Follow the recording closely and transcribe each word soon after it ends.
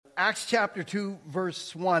Acts chapter 2,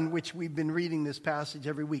 verse 1, which we've been reading this passage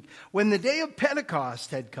every week. When the day of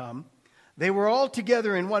Pentecost had come, they were all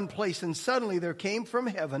together in one place, and suddenly there came from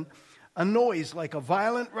heaven a noise like a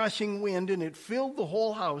violent rushing wind, and it filled the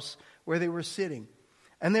whole house where they were sitting.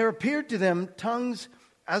 And there appeared to them tongues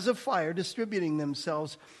as of fire, distributing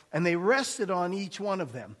themselves, and they rested on each one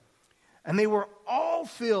of them. And they were all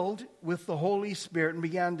filled with the Holy Spirit and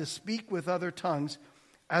began to speak with other tongues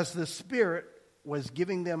as the Spirit was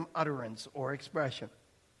giving them utterance or expression.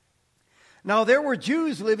 Now there were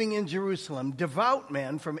Jews living in Jerusalem, devout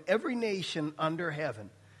men from every nation under heaven.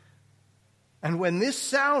 And when this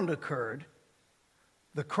sound occurred,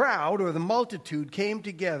 the crowd or the multitude came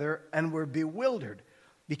together and were bewildered,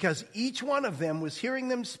 because each one of them was hearing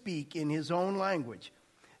them speak in his own language.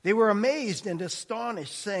 They were amazed and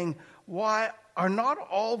astonished, saying, "Why, are not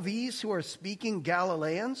all these who are speaking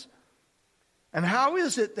Galileans? And how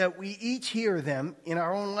is it that we each hear them in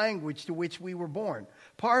our own language to which we were born?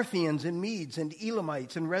 Parthians and Medes and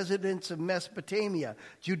Elamites and residents of Mesopotamia,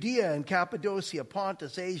 Judea and Cappadocia,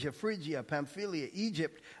 Pontus, Asia, Phrygia, Pamphylia,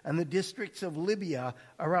 Egypt, and the districts of Libya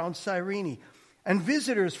around Cyrene, and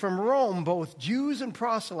visitors from Rome, both Jews and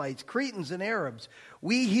proselytes, Cretans and Arabs.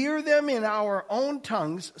 We hear them in our own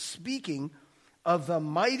tongues speaking of the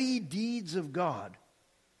mighty deeds of God."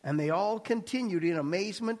 And they all continued in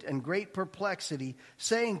amazement and great perplexity,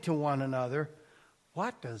 saying to one another,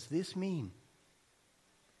 "What does this mean?"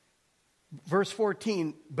 Verse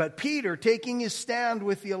 14, "But Peter, taking his stand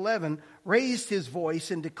with the 11, raised his voice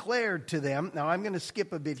and declared to them." Now I'm going to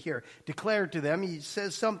skip a bit here. Declared to them. He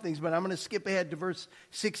says some things, but I'm going to skip ahead to verse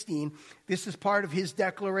 16. This is part of his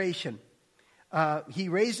declaration. He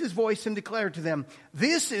raised his voice and declared to them,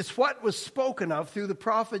 "This is what was spoken of through the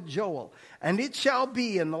prophet Joel. And it shall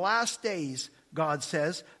be in the last days, God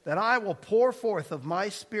says, that I will pour forth of my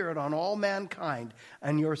Spirit on all mankind,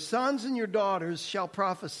 and your sons and your daughters shall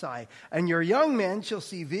prophesy, and your young men shall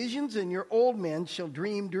see visions, and your old men shall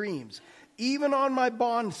dream dreams. Even on my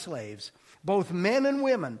bondslaves, both men and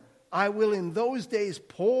women, I will in those days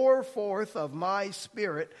pour forth of my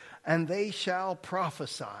Spirit, and they shall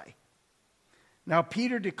prophesy." Now,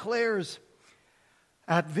 Peter declares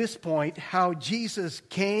at this point how Jesus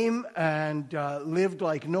came and lived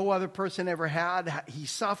like no other person ever had. He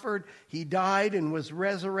suffered, he died, and was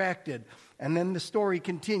resurrected. And then the story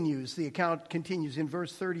continues. The account continues in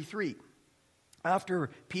verse 33. After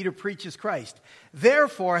Peter preaches Christ.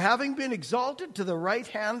 "Therefore, having been exalted to the right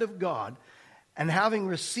hand of God, and having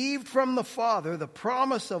received from the Father the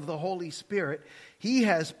promise of the Holy Spirit, he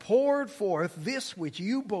has poured forth this which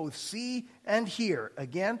you both see and hear."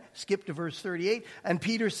 Again, skip to verse 38. "And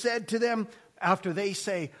Peter said to them," after they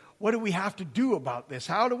say, "What do we have to do about this?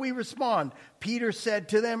 How do we respond?" Peter said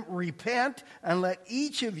to them, "Repent and let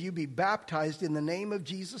each of you be baptized in the name of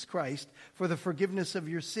Jesus Christ for the forgiveness of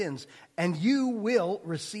your sins, and you will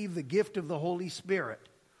receive the gift of the Holy Spirit."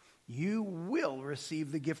 You will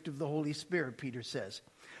receive the gift of the Holy Spirit, Peter says.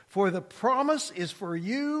 "For the promise is for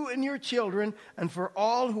you and your children and for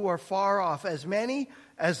all who are far off, as many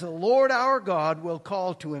as the Lord our God will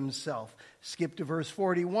call to himself." Skip to verse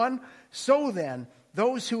 41. "So then,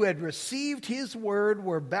 those who had received his word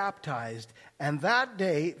were baptized, and that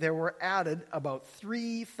day there were added about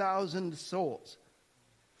 3,000 souls.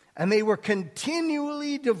 And they were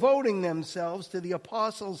continually devoting themselves to the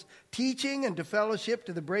apostles' teaching and to fellowship,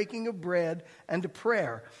 to the breaking of bread and to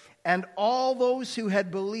prayer. And all those who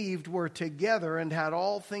had believed were together and had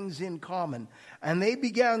all things in common. And they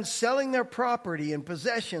began selling their property and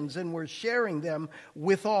possessions and were sharing them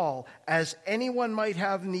with all, as anyone might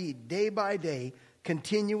have need, day by day,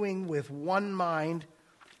 continuing with one mind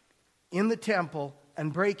in the temple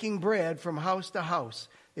and breaking bread from house to house.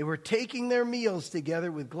 They were taking their meals together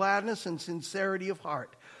with gladness and sincerity of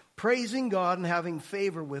heart, praising God and having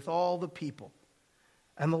favor with all the people.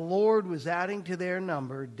 And the Lord was adding to their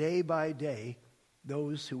number day by day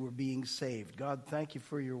those who were being saved." God, thank you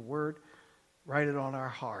for your word. Write it on our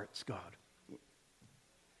hearts, God.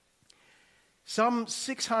 Some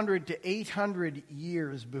 600 to 800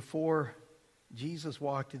 years before Jesus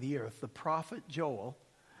walked the earth, the prophet Joel,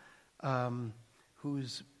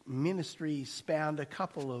 whose ministry spanned a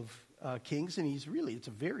couple of kings, and it's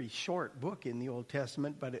a very short book in the Old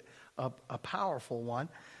Testament, but a powerful one.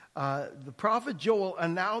 The prophet Joel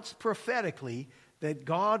announced prophetically that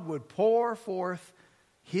God would pour forth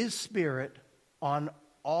his Spirit on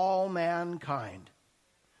all mankind.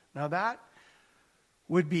 Now that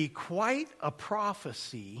would be quite a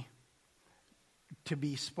prophecy to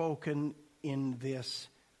be spoken in this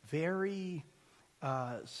very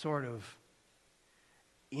sort of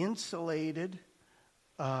insulated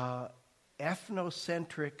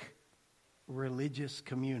ethnocentric religious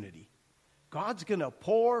community. God's going to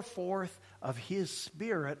pour forth of his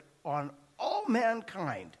Spirit on all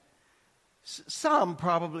mankind. Some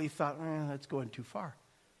probably thought, that's going too far.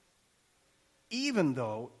 Even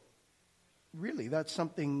though, really, that's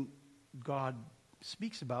something God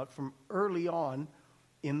speaks about from early on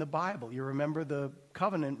in the Bible. You remember the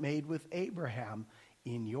covenant made with Abraham.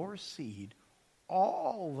 In your seed,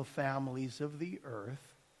 all the families of the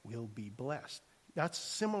earth will be blessed. That's a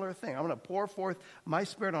similar thing. I'm going to pour forth my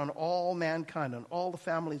Spirit on all mankind, on all the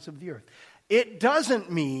families of the earth. It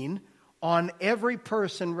doesn't mean on every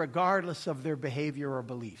person regardless of their behavior or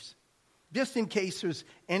beliefs. Just in case there's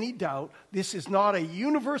any doubt, this is not a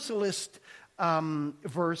universalist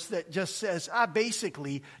verse that just says,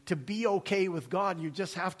 basically, to be okay with God, you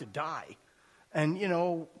just have to die. And,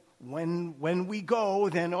 when we go,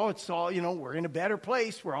 then, it's all, we're in a better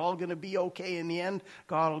place. We're all going to be okay in the end.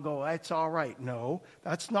 God will go, it's all right. No,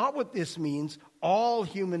 that's not what this means. All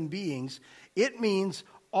human beings. It means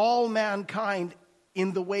all mankind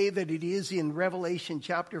in the way that it is in Revelation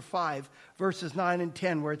chapter 5, verses 9 and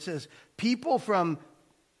 10, where it says, people from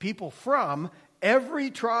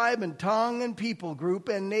every tribe and tongue and people group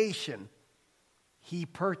and nation he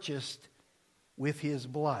purchased with his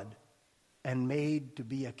blood and made to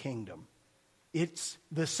be a kingdom. It's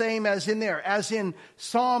the same as in there, as in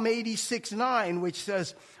Psalm 86:9, which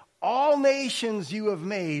says, all nations you have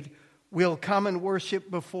made will come and worship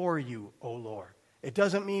before you, O Lord. It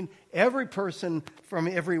doesn't mean every person from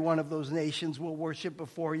every one of those nations will worship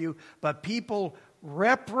before you, but people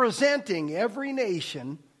representing every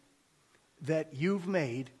nation that you've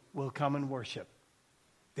made will come and worship.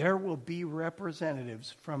 There will be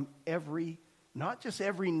representatives from not just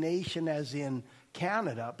every nation as in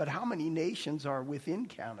Canada, but how many nations are within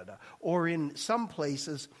Canada? Or in some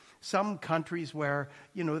places, some countries where,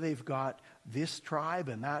 they've got this tribe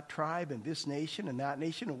and this nation and that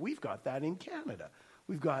nation, and we've got that in Canada.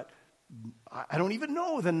 We've got, I don't even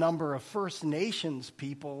know the number of First Nations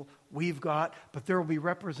people we've got, but there will be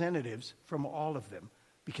representatives from all of them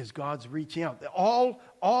because God's reaching out. All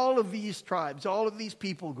of these tribes, all of these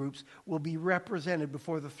people groups will be represented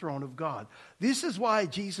before the throne of God. This is why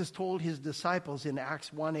Jesus told his disciples in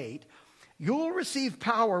Acts 1:8, you'll receive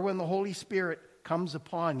power when the Holy Spirit comes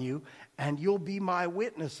upon you, and you'll be my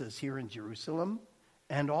witnesses here in Jerusalem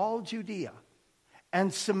and all Judea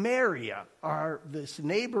and Samaria, this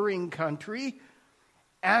neighboring country,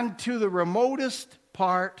 and to the remotest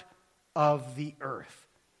part of the earth.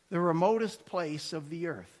 The remotest place of the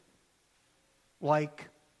earth. Like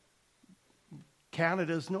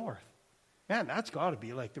Canada's north. Man, that's got to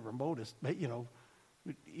be like the remotest,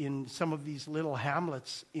 in some of these little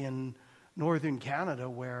hamlets in northern Canada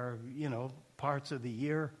where, parts of the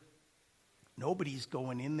year, nobody's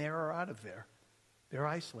going in there or out of there. They're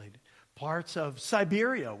isolated. Parts of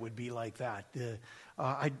Siberia would be like that.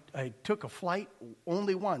 I took a flight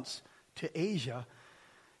only once to Asia,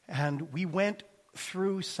 and we went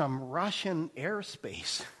through some Russian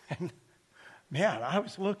airspace. And man, I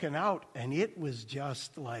was looking out, and it was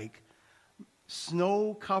just like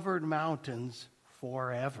snow-covered mountains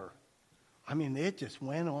forever. I mean, it just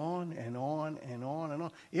went on and on and on and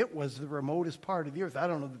on. It was the remotest part of the earth. I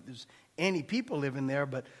don't know that there's any people living there,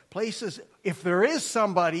 but places, if there is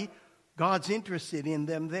somebody, God's interested in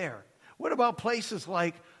them there. What about places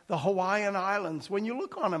like the Hawaiian Islands? When you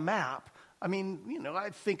look on a map, I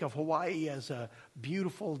think of Hawaii as a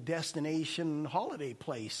beautiful destination holiday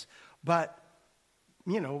place. But,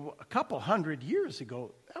 a couple hundred years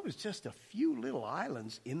ago, that was just a few little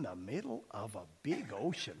islands in the middle of a big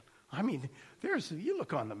ocean. You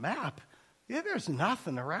look on the map, there's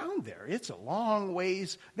nothing around there. It's a long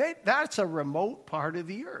ways. That's a remote part of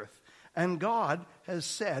the earth. And God has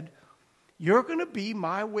said, you're going to be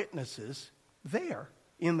my witnesses there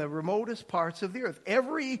in the remotest parts of the earth.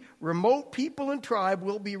 Every remote people and tribe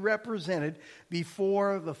will be represented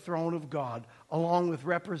before the throne of God, along with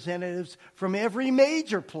representatives from every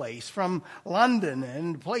major place, from London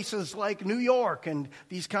and places like New York and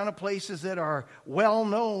these kind of places that are well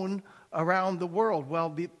known around the world. Well,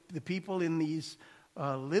 the people in these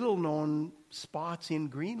little known spots in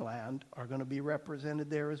Greenland are going to be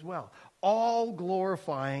represented there as well, all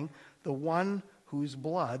glorifying the one whose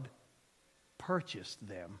blood purchased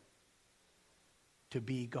them to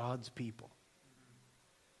be God's people.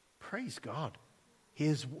 Praise God.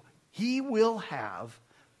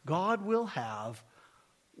 God will have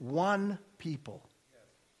one people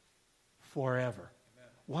forever.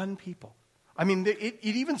 One people. It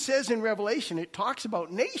even says in Revelation, it talks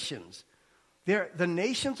about nations. The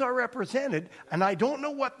nations are represented, and I don't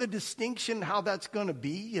know what the distinction, how that's going to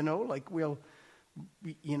be, like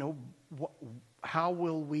how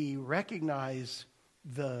will we recognize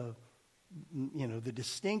the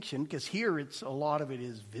distinction? Because here a lot of it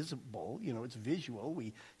is visible, it's visual.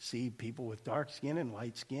 We see people with dark skin and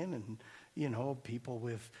light skin, and people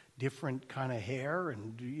with different kind of hair,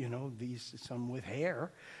 and some with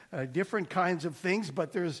hair, different kinds of things.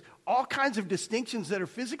 But there's all kinds of distinctions that are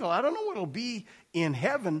physical. I don't know what it'll be in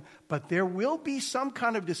heaven, but there will be some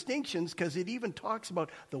kind of distinctions, because it even talks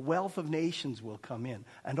about the wealth of nations will come in,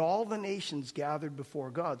 and all the nations gathered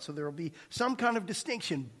before God. So there will be some kind of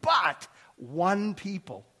distinction, but one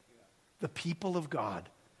people, the people of God.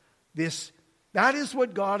 That is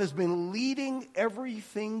what God has been leading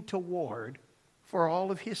everything toward for all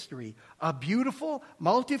of history. A beautiful,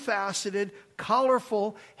 multifaceted,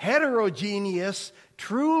 colorful, heterogeneous,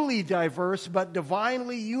 truly diverse, but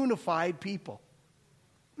divinely unified people.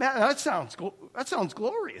 Man, that sounds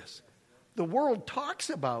glorious. The world talks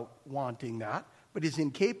about wanting that, but is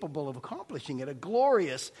incapable of accomplishing it. A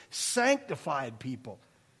glorious, sanctified people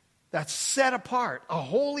that's set apart. A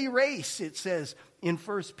holy race, it says in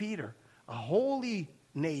 1 Peter. A holy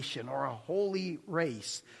nation, or a holy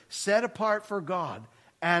race, set apart for God,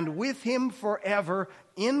 and with Him forever,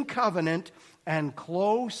 in covenant and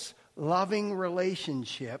close, loving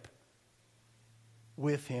relationship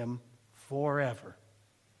with Him forever.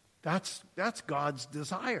 That's God's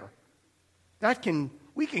desire.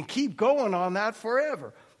 We can keep going on that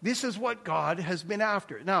forever. This is what God has been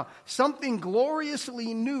after. Now, something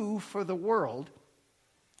gloriously new for the world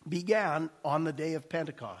began on the day of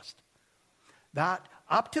Pentecost. That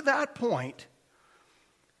up to that point,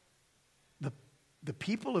 the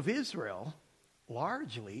people of Israel,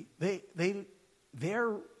 largely,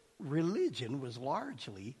 their religion was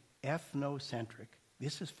largely ethnocentric.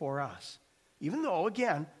 This is for us. Even though,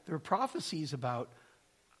 again, there are prophecies about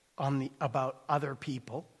other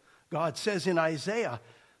people. God says in Isaiah,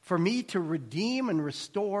 "For me to redeem and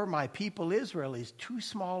restore my people Israel is too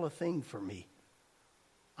small a thing for me.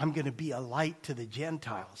 I'm going to be a light to the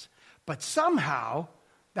Gentiles." But somehow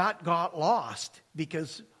that got lost,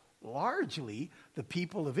 because largely the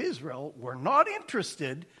people of Israel were not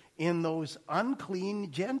interested in those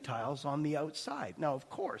unclean Gentiles on the outside. Now, of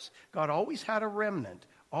course, God always had a remnant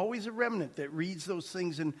that reads those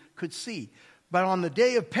things and could see. But on the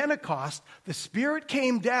day of Pentecost, the Spirit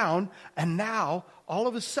came down, and now, all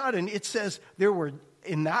of a sudden, it says there were,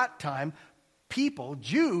 in that time, people,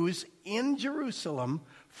 Jews in Jerusalem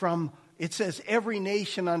from, it says, every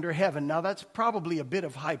nation under heaven. Now, that's probably a bit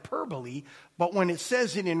of hyperbole, but when it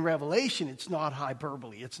says it in Revelation, it's not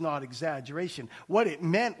hyperbole. It's not exaggeration. What it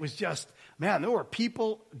meant was just, man, there were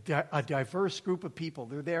people, a diverse group of people.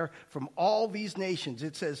 They're there from all these nations.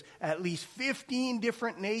 It says at least 15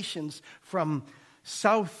 different nations from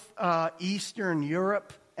southeastern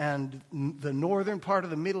Europe and the northern part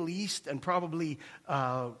of the Middle East, and probably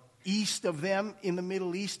east of them in the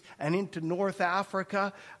Middle East, and into North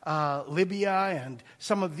Africa, Libya, and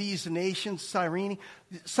some of these nations, Cyrene,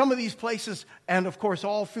 some of these places, and of course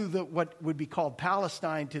all through what would be called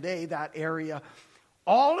Palestine today, that area.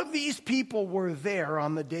 All of these people were there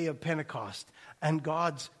on the day of Pentecost, and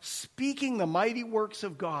God's speaking the mighty works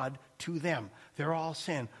of God to them. They're all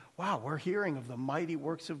saying, wow, we're hearing of the mighty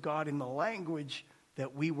works of God in the language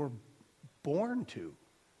that we were born to.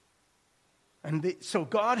 And so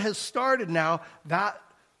God has started now that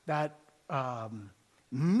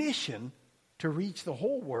mission to reach the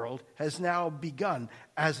whole world has now begun,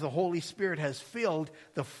 as the Holy Spirit has filled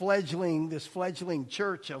this fledgling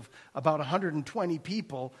church of about 120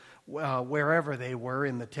 people, wherever they were,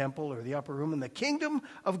 in the temple or the upper room. In the kingdom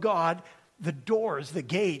of God, the doors, the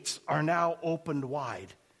gates are now opened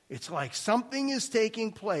wide. It's like something is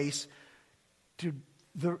taking place to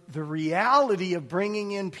the reality of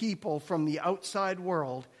bringing in people from the outside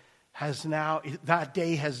world has now, that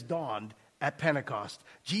day has dawned at Pentecost.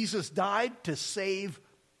 Jesus died to save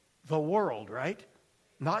the world, right?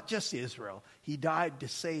 Not just Israel. He died to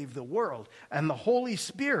save the world. And the Holy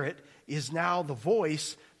Spirit is now the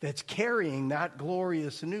voice that's carrying that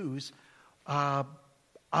glorious news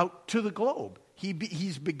out to the globe.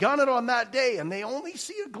 He's begun it on that day, and they only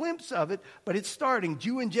see a glimpse of it, but it's starting.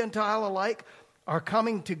 Jew and Gentile alike are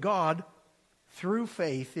coming to God through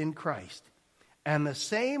faith in Christ. And the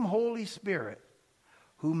same Holy Spirit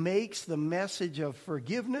who makes the message of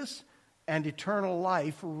forgiveness and eternal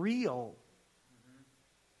life real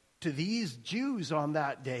to these Jews on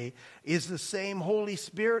that day is the same Holy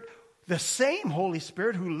Spirit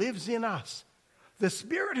who lives in us. The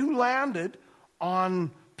Spirit who landed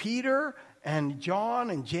on Peter and John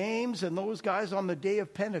and James and those guys on the day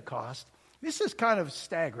of Pentecost, this is kind of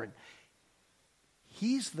staggering.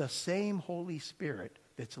 He's the same Holy Spirit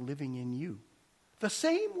that's living in you. The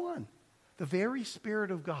same one. The very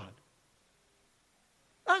Spirit of God.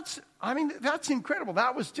 That's incredible.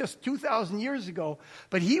 That was just 2,000 years ago.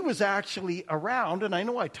 But he was actually around, and I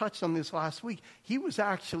know I touched on this last week. He was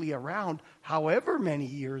actually around however many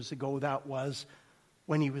years ago that was,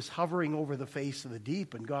 when he was hovering over the face of the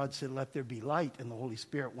deep, and God said, "Let there be light," and the Holy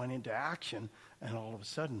Spirit went into action, and all of a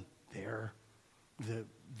sudden, there,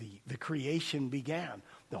 the creation began.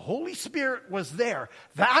 The Holy Spirit was there.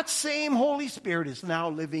 That same Holy Spirit is now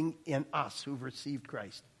living in us who've received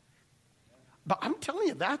Christ. But I'm telling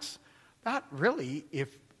you, that really,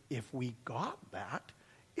 if we got that,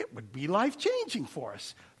 it would be life-changing for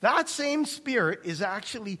us. That same Spirit is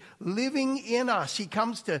actually living in us. He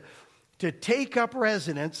comes to take up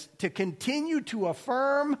residence, to continue to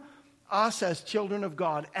affirm us as children of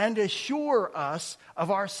God and assure us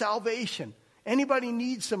of our salvation. Anybody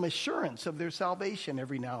needs some assurance of their salvation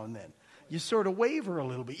every now and then? You sort of waver a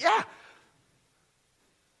little bit. Yeah.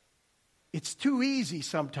 It's too easy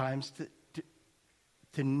sometimes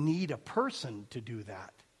to need a person to do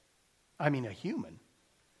that. I mean, a human.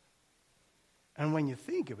 And when you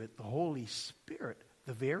think of it, the Holy Spirit,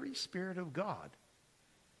 the very Spirit of God,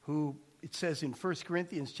 who, it says in 1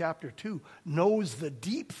 Corinthians chapter 2, knows the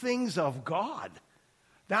deep things of God.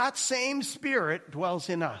 That same Spirit dwells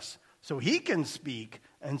in us. So he can speak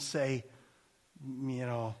and say,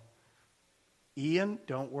 Ian,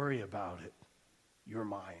 don't worry about it. You're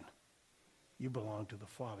mine. You belong to the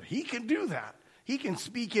Father. He can do that. He can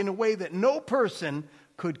speak in a way that no person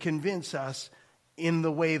could convince us in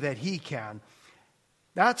the way that he can.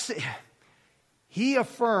 He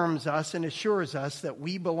affirms us and assures us that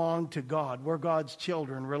we belong to God. We're God's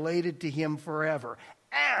children, related to him forever,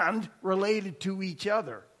 and related to each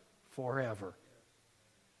other forever.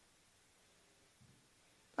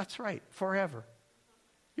 That's right, forever.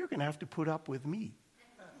 You're going to have to put up with me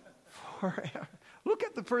forever. Look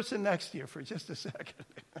at the person next to you for just a second.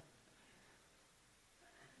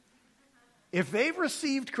 If they've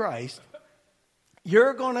received Christ,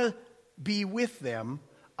 you're going to be with them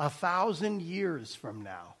 1,000 years from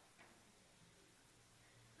now.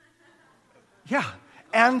 Yeah,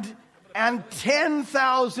 and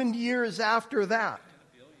 10,000 years after that.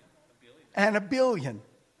 And 1 billion.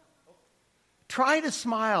 Try to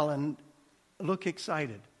smile and look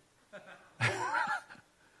excited.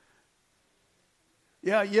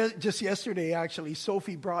 Yeah, just yesterday, actually,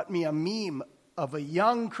 Sophie brought me a meme of a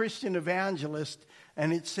young Christian evangelist,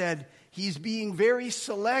 and it said he's being very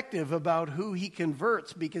selective about who he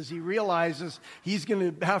converts because he realizes he's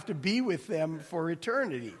going to have to be with them for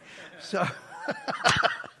eternity. So,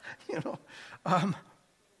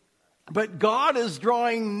 but God is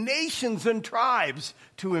drawing nations and tribes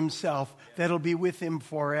to himself that'll be with him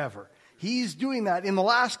forever. He's doing that. In the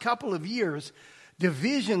last couple of years,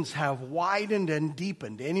 divisions have widened and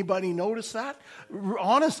deepened. Anybody notice that?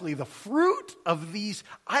 Honestly, the fruit of these,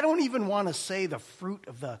 I don't even want to say the fruit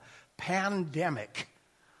of the pandemic,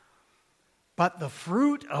 but the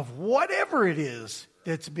fruit of whatever it is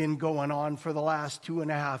that's been going on for the last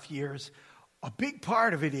 2.5 years, a big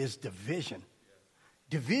part of it is division.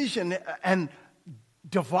 Division and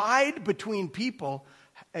divide between people,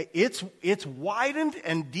 it's widened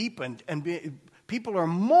and deepened, and people are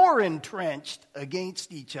more entrenched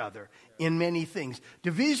against each other in many things.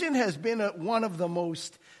 Division has been one of the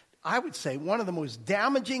most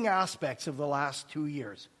damaging aspects of the last 2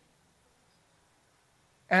 years.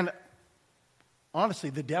 And honestly,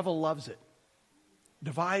 the devil loves it.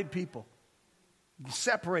 Divide people.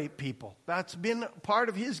 Separate people. That's been part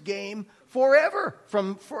of his game forever.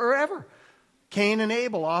 Cain and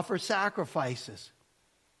Abel offer sacrifices.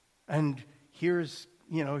 And here's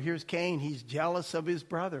Cain. He's jealous of his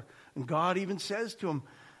brother. And God even says to him,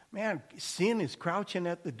 man, sin is crouching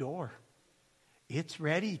at the door. It's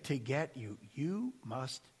ready to get you. You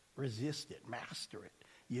must resist it, master it.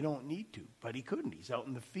 You don't need to. But he couldn't. He's out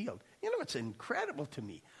in the field. It's incredible to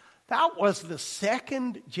me. That was the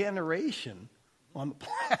second generation on the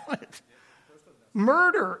planet.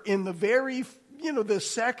 Murder in the very, the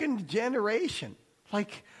second generation.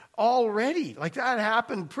 Already. That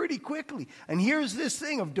happened pretty quickly. And here's this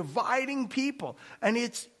thing of dividing people. And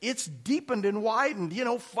it's deepened and widened.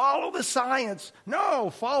 Follow the science. No,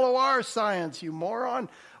 follow our science, you moron.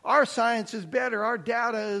 Our science is better. Our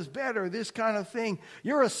data is better. This kind of thing.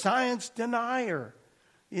 You're a science denier.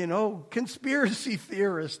 Conspiracy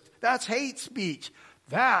theorist. That's hate speech.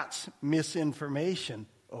 That's misinformation.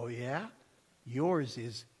 Oh, yeah? Yours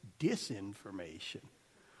is disinformation.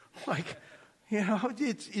 Like,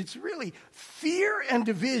 it's really fear and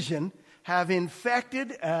division have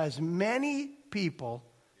infected as many people,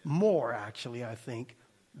 more actually, I think,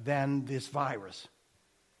 than this virus.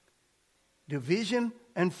 Division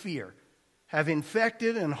and fear have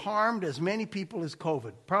infected and harmed as many people as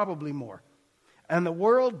COVID, probably more. And the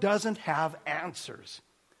world doesn't have answers.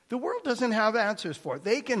 The world doesn't have answers for it.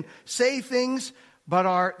 They can say things,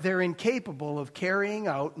 but they're incapable of carrying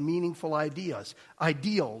out meaningful ideals.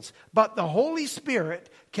 But the Holy Spirit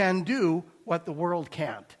can do what the world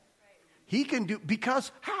can't. He can do,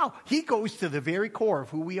 because how? He goes to the very core of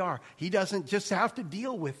who we are. He doesn't just have to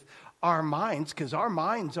deal with our minds, because our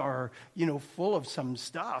minds are, full of some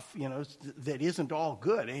stuff, that isn't all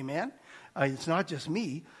good. Amen? It's not just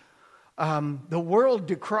me. The world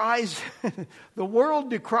decries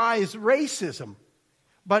racism.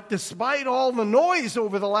 But despite all the noise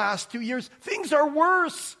over the last 2 years, things are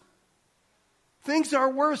worse. Things are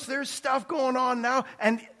worse. There's stuff going on now,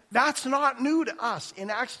 and that's not new to us. In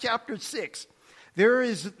Acts chapter 6, there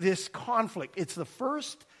is this conflict. It's the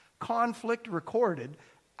first conflict recorded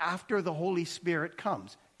after the Holy Spirit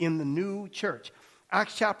comes in the new church.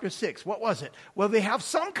 Acts chapter 6, what was it? Well, they have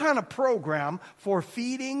some kind of program for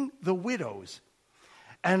feeding the widows.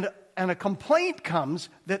 And a complaint comes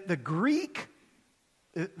that the Greek,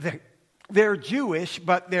 they're Jewish,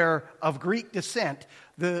 but they're of Greek descent.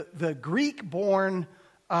 The Greek-born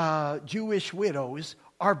Jewish widows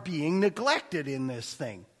are being neglected in this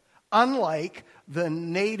thing, unlike the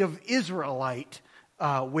native Israelite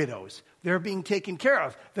widows. They're being taken care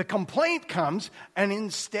of. The complaint comes, and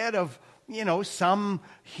instead of some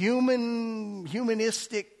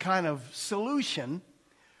humanistic kind of solution,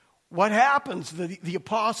 what happens? The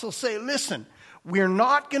apostles say, listen, we're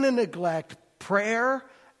not going to neglect prayer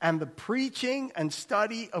and the preaching and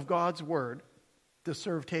study of God's word to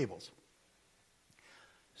serve tables.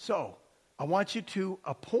 So, I want you to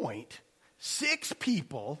appoint 6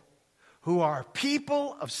 people who are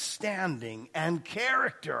people of standing and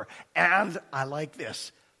character, and, I like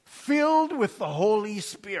this, filled with the Holy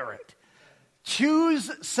Spirit. Choose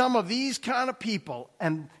some of these kind of people.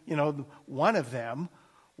 And, one of them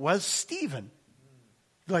was Stephen.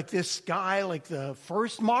 Like this guy, like the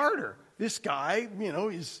first martyr. This guy,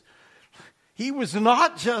 he was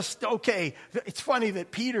not just, okay, it's funny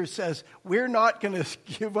that Peter says, we're not going to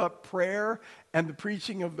give up prayer and the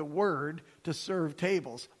preaching of the word to serve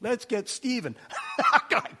tables. Let's get Stephen. That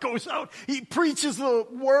guy goes out. He preaches the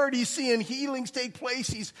word. He's seeing healings take place.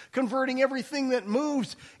 He's converting everything that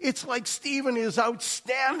moves. It's like Stephen is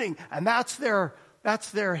outstanding. And that's their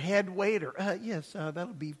head waiter. Yes,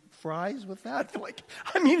 that'll be fries with that.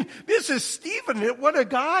 This is Stephen. What a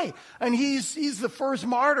guy. And he's the first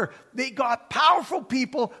martyr. They got powerful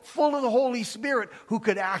people full of the Holy Spirit who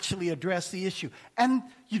could actually address the issue. And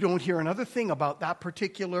you don't hear another thing about that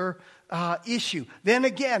particular issue. Then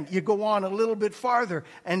again, you go on a little bit farther,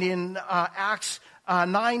 and in Acts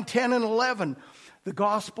 9, 10, and 11, the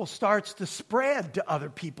gospel starts to spread to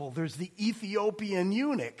other people. There's the Ethiopian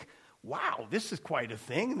eunuch. Wow, this is quite a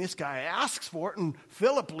thing. And this guy asks for it, and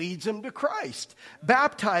Philip leads him to Christ,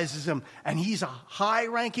 baptizes him, and he's a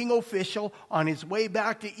high-ranking official on his way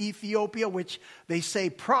back to Ethiopia, which they say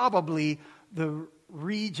probably the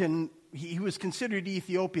region, he was considered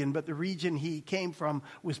Ethiopian, but the region he came from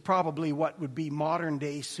was probably what would be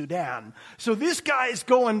modern-day Sudan. So this guy's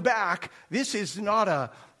going back. This is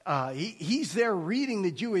not he's there reading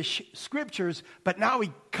the Jewish scriptures, but now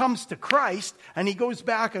he comes to Christ, and he goes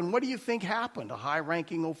back, and what do you think happened? A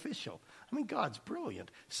high-ranking official. God's brilliant.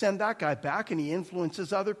 Send that guy back, and he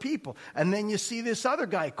influences other people. And then you see this other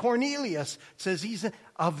guy, Cornelius, says he's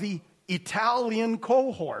of the Italian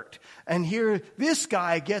cohort. And here, this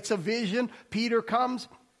guy gets a vision. Peter comes.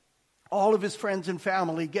 All of his friends and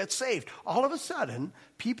family get saved. All of a sudden,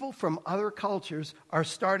 people from other cultures are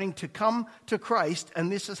starting to come to Christ,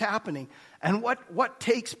 and this is happening. And what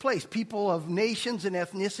takes place? People of nations and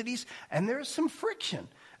ethnicities, and there's some friction,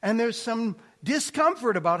 and there's some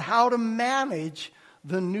discomfort about how to manage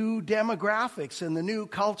the new demographics and the new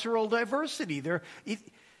cultural diversity.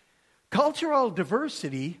 Cultural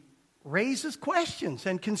diversity raises questions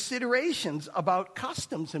and considerations about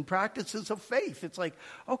customs and practices of faith. It's like,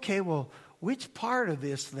 okay, well, which part of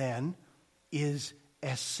this then is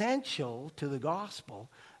essential to the gospel,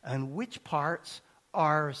 and which parts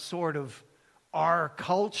are sort of our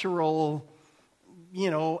cultural,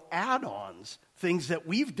 add-ons, things that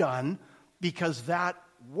we've done because that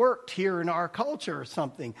worked here in our culture or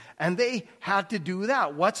something. And they had to do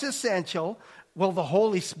that. What's essential Well, the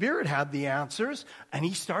Holy Spirit had the answers, and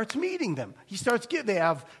he starts meeting them. They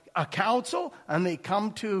have a council, and they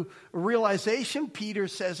come to a realization. Peter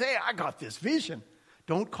says, hey, I got this vision.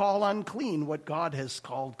 Don't call unclean what God has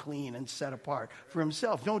called clean and set apart for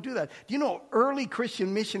himself. Don't do that. Do you know early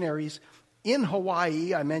Christian missionaries in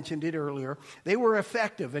Hawaii, I mentioned it earlier, they were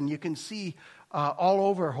effective, and you can see all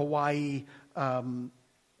over Hawaii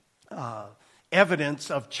evidence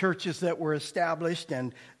of churches that were established,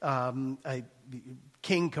 and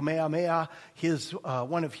King Kamehameha,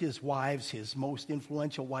 one of his wives, his most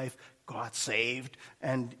influential wife, got saved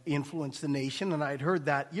and influenced the nation. And I'd heard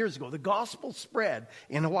that years ago. The gospel spread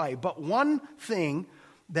in Hawaii. But one thing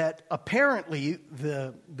that apparently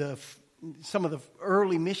some of the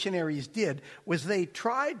early missionaries did was they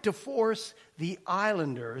tried to force the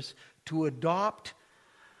islanders to adopt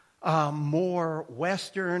more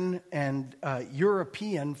Western and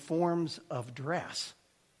European forms of dress,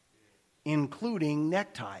 including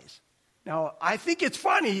neckties. Now, I think it's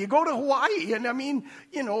funny. You go to Hawaii, and I mean,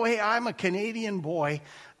 hey, I'm a Canadian boy,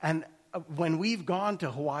 and when we've gone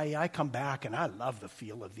to Hawaii, I come back, and I love the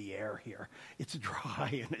feel of the air here. It's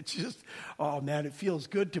dry, and it's just, oh man, it feels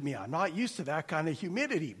good to me. I'm not used to that kind of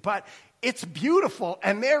humidity, but it's beautiful,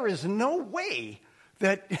 and there is no way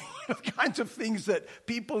that the kinds of things that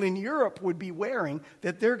people in Europe would be wearing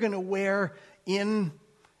that they're going to wear in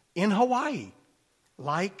Hawaii,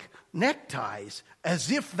 like neckties,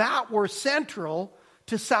 as if that were central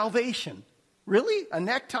to salvation. Really? A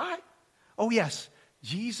necktie? Oh yes,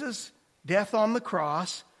 Jesus' death on the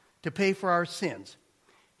cross to pay for our sins,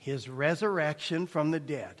 his resurrection from the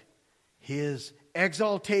dead, his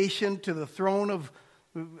exaltation to the throne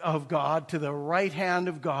of God, to the right hand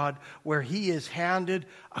of God, where he is handed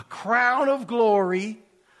a crown of glory,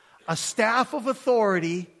 a staff of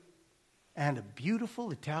authority, and a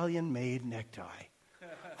beautiful Italian-made necktie.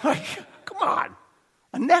 Like, come on,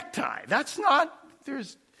 a necktie. That's not,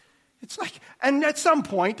 it's like, and at some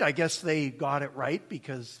point, I guess they got it right,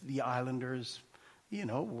 because the islanders,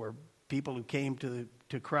 were people who came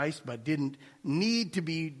to Christ but didn't need to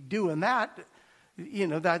be doing that.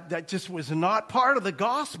 That just was not part of the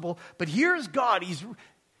gospel. But here's God.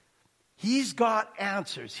 He's got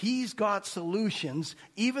answers. He's got solutions,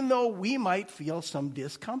 even though we might feel some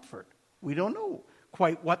discomfort. We don't know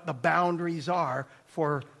quite what the boundaries are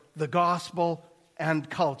for the gospel and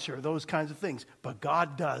culture, those kinds of things. But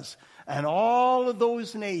God does. And all of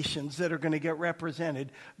those nations that are going to get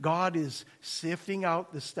represented, God is sifting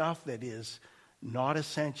out the stuff that is not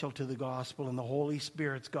essential to the gospel, and the Holy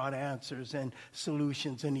Spirit's got answers and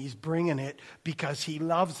solutions, and he's bringing it because he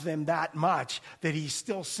loves them that much that he's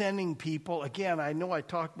still sending people. Again, I know I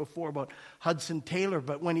talked before about Hudson Taylor,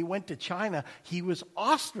 but when he went to China, he was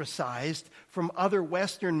ostracized from other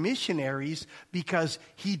Western missionaries because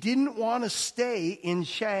he didn't want to stay in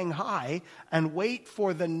Shanghai and wait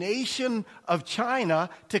for the nation of China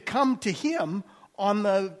to come to him on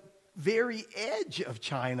the very edge of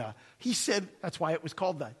China. He said, that's why it was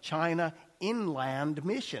called the China Inland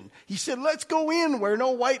Mission. He said, let's go in where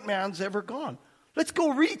no white man's ever gone. Let's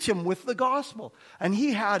go reach him with the gospel. And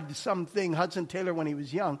he had something, Hudson Taylor, when he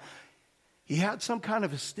was young, he had some kind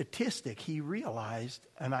of a statistic he realized,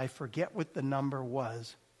 and I forget what the number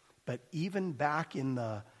was, but even back in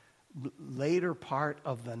the later part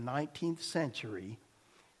of the 19th century,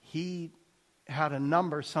 he had a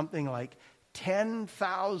number, something like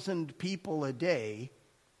 10,000 people a day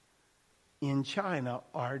in China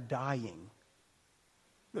are dying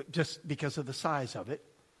just because of the size of it.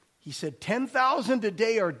 He said 10,000 a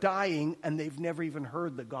day are dying, and they've never even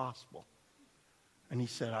heard the gospel. And he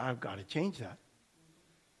said, I've got to change that.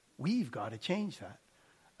 We've got to change that.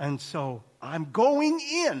 And so I'm going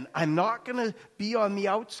in. I'm not going to be on the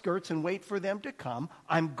outskirts and wait for them to come.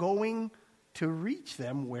 I'm going to reach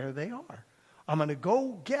them where they are. I'm going to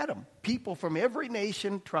go get them. People from every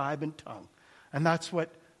nation, tribe, and tongue. And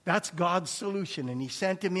that's God's solution. And he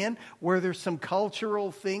sent him in. Were there some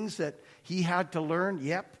cultural things that he had to learn?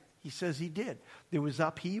 Yep, he says he did. There was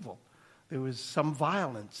upheaval. There was some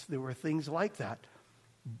violence. There were things like that.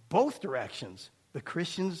 Both directions. The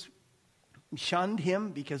Christians shunned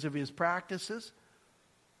him because of his practices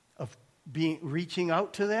of reaching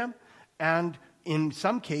out to them. And in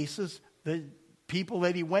some cases, the people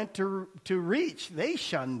that he went to reach, they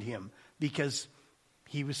shunned him because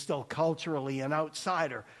he was still culturally an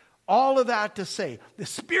outsider. All of that to say, the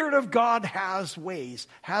Spirit of God has ways,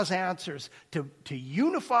 has answers to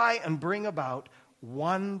unify and bring about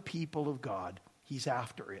one people of God. He's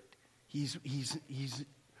after it.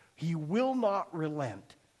 He will not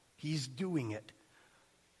relent. He's doing it.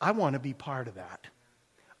 I want to be part of that.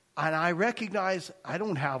 And I recognize I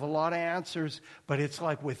don't have a lot of answers, but it's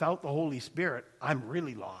like without the Holy Spirit, I'm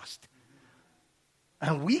really lost.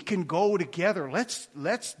 And we can go together. Let's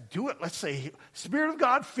do it. Let's say, Spirit of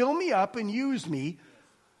God, fill me up and use me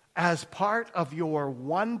as part of your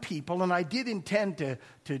one people. And I did intend to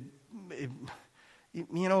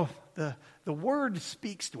the Word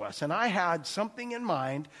speaks to us. And I had something in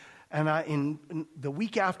mind. And in the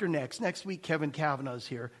week after next week, Kevin Kavanaugh's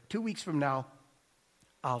here. 2 weeks from now,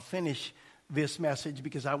 I'll finish this message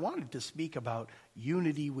because I wanted to speak about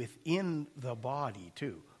unity within the body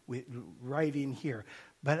too, right in here.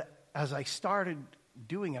 But as I started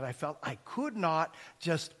doing it, I felt I could not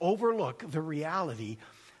just overlook the reality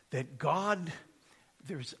that God,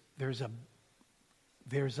 there's a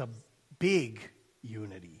big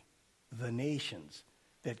unity, the nations,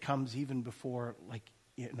 that comes even before, like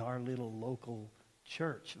in our little local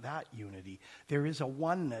church, that unity. There is a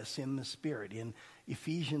oneness in the Spirit. In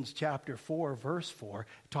Ephesians chapter 4, verse 4,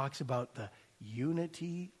 it talks about the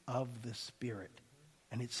unity of the Spirit.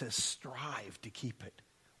 And it says strive to keep it.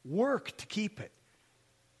 Work to keep it.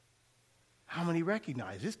 How many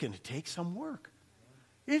recognize it's going to take some work?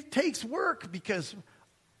 It takes work because,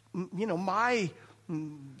 my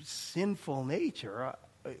sinful nature,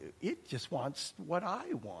 it just wants what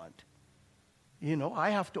I want. I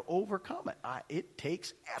have to overcome it. It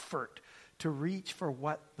takes effort to reach for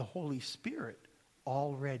what the Holy Spirit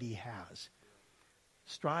already has.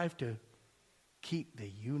 Strive to keep the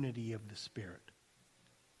unity of the Spirit.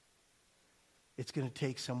 It's going to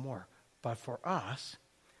take some work. But for us,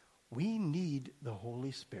 we need the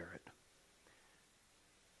Holy Spirit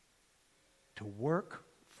to work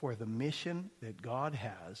for the mission that God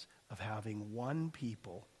has of having one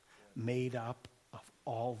people made up of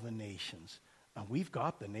all the nations. And we've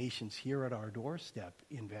got the nations here at our doorstep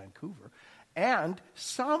in Vancouver. And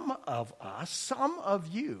some of us, some of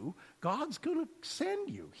you, God's going to send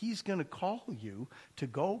you. He's going to call you to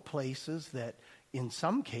go places that in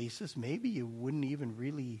some cases maybe you wouldn't even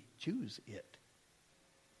really choose it.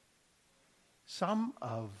 Some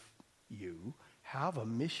of you have a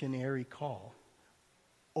missionary call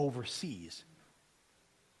overseas.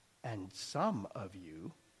 And some of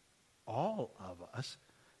you, all of us,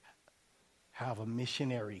 have a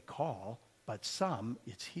missionary call, but some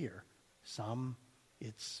it's here, some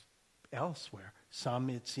it's elsewhere, some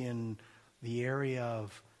it's in the area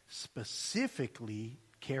of specifically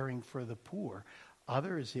caring for the poor.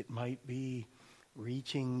 Others it might be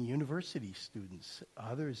reaching university students.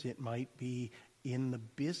 Others it might be in the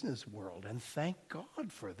business world. And thank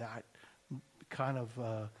God for that kind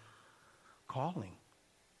of calling.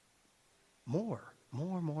 More.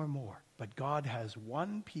 But God has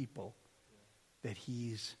one people that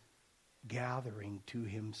he's gathering to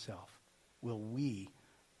himself. Will we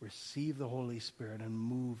receive the Holy Spirit and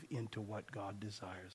move into what God desires